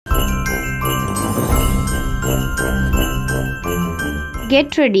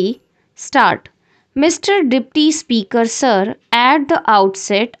Get ready, start. Mr. Deputy Speaker Sir, at the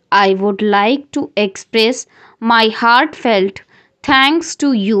outset, I would like to express my heartfelt thanks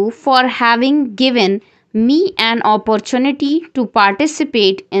to you for having given me an opportunity to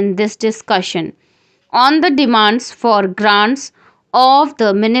participate in this discussion on the demands for grants of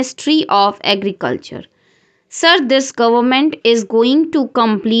the Ministry of Agriculture. Sir, this government is going to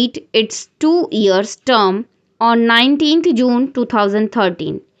complete its 2 years term on 19th June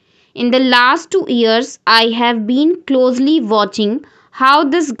 2013. In the last 2 years, I have been closely watching how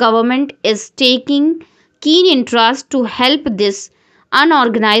this government is taking keen interest to help this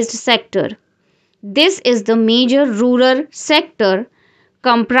unorganized sector. This is the major rural sector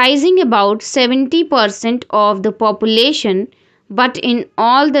comprising about 70% of the population, but in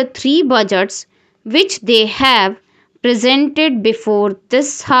all the three budgets which they have presented before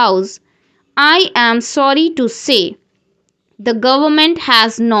this house, I am sorry to say the government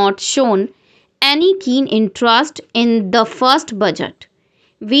has not shown any keen interest in the first budget.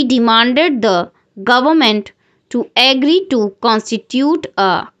 We demanded the government to agree to constitute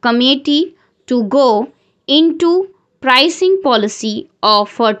a committee to go into pricing policy of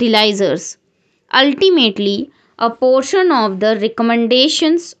fertilizers. Ultimately, a portion of the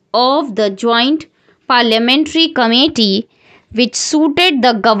recommendations of the Joint Parliamentary Committee which suited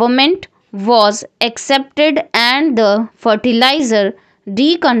the government was accepted and the fertilizer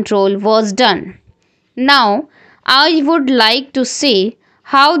decontrol was done. Now, I would like to say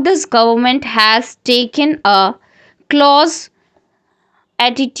how this government has taken a close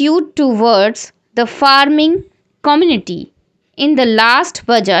attitude towards the farming community. In the last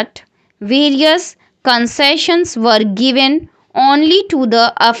budget, various concessions were given only to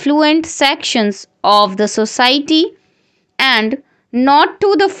the affluent sections of the society and not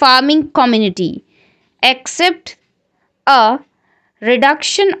to the farming community, except a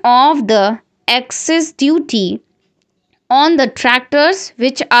reduction of the excess duty on the tractors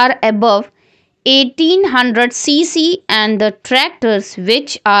which are above 1800 cc and the tractors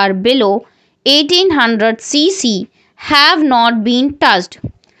which are below 1800 cc have not been touched.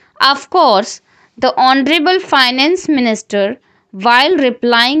 Of course, the Honorable Finance Minister, while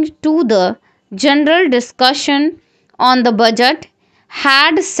replying to the general discussion on the budget,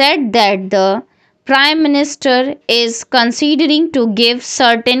 had said that the Prime Minister is considering to give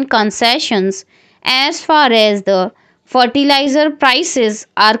certain concessions as far as the fertilizer prices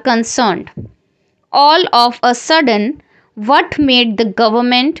are concerned. All of a sudden, what made the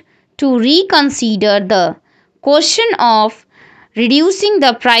government to reconsider the question of reducing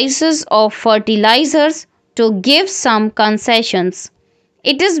the prices of fertilizers to give some concessions?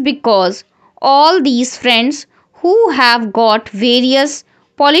 It is because all these friends who have got various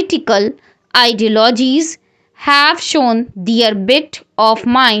political ideologies have shown their bit of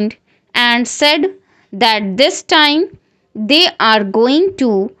mind and said that this time they are going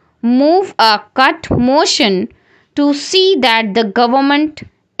to move a cut motion to see that the government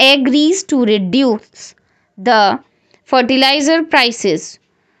agrees to reduce the fertilizer prices.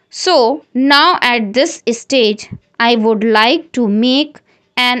 So now at this stage, I would like to make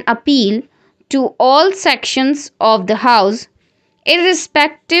an appeal to all sections of the House,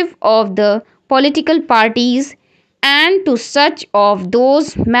 irrespective of the political parties, and to such of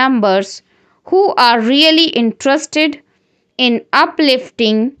those members who are really interested in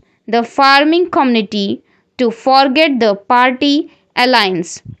uplifting the farming community to forget the party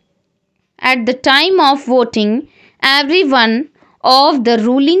alliance. At the time of voting, every one of the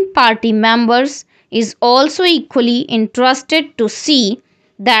ruling party members is also equally interested to see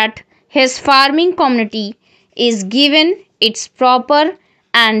that his farming community is given its proper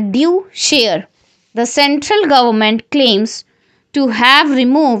and due share. The central government claims to have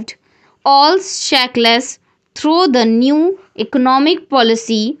removed all shackles through the new economic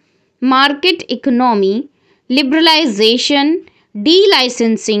policy, market economy, liberalization,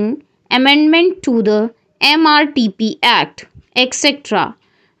 delicensing, amendment to the MRTP Act, etc.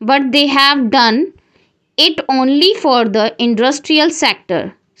 But they have done it only for the industrial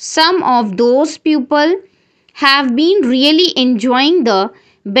sector. Some of those people have been really enjoying the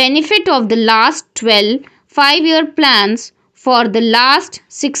benefit of the last 12 5-year plans for the last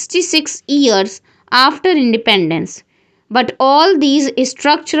 66 years after independence. But all these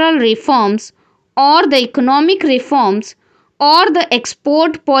structural reforms or the economic reforms or the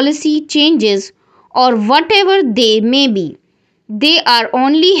export policy changes or whatever they may be, they are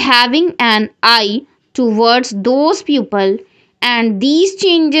only having an eye towards those people, and these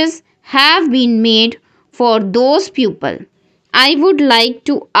changes have been made for those people. I would like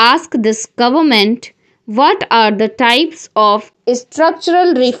to ask this government, what are the types of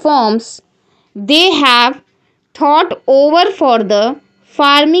structural reforms they have thought over for the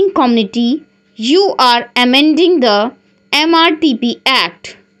farming community. You are amending the MRTP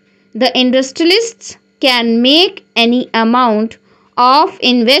Act. The industrialists can make any amount of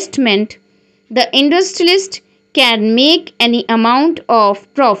investment. The industrialist can make any amount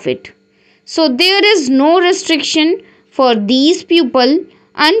of profit. So there is no restriction for these people.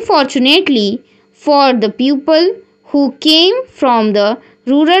 Unfortunately, for the people who came from the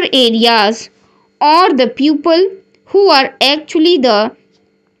rural areas or the people who are actually the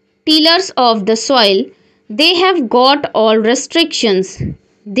tillers of the soil, they have got all restrictions.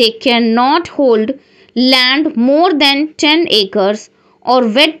 They cannot hold land more than 10 acres or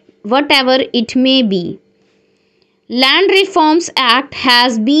whatever it may be. Land Reforms Act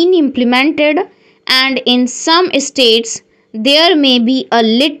has been implemented, and in some states there may be a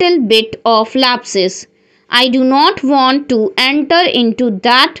little bit of lapses. I do not want to enter into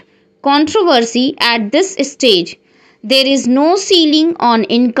that controversy at this stage. There is no ceiling on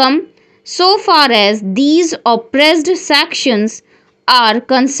income so far as these oppressed sections are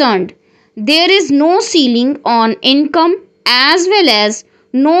concerned. There is no ceiling on income as well as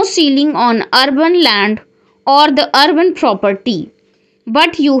no ceiling on urban land or the urban property.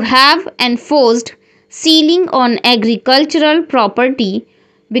 But you have enforced ceiling on agricultural property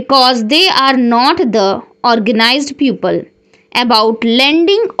because they are not the organized people. About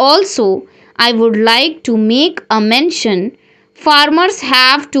lending also, I would like to make a mention. Farmers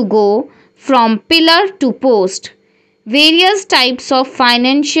have to go from pillar to post. Various types of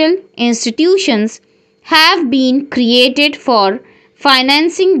financial institutions have been created for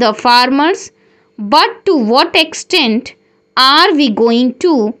financing the farmers, but to what extent are we going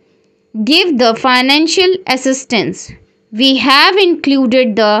to give the financial assistance? We have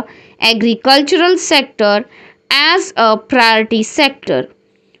included the agricultural sector as a priority sector.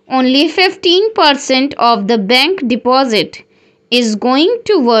 Only 15% of the bank deposit is going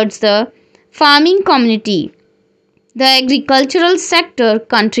towards the farming community. The agricultural sector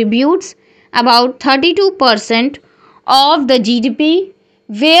contributes about 32% of the GDP,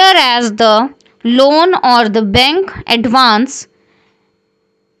 whereas the loan or the bank advance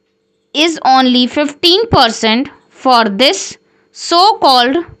is only 15% for this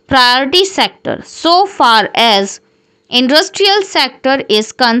so-called priority sector. So far as industrial sector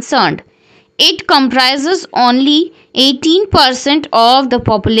is concerned, it comprises only 18% of the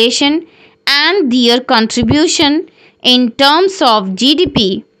population, and their contribution in terms of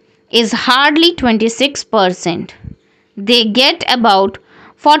GDP is hardly 26%. They get about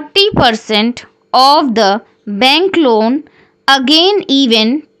 40% of the bank loan. Again,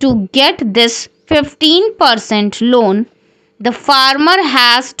 even to get this 15% loan, the farmer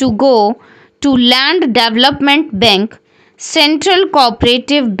has to go to Land Development Bank, Central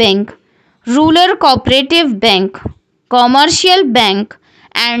Cooperative Bank, Rural Cooperative Bank, Commercial Bank,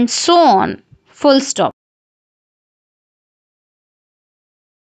 and so on. Full stop.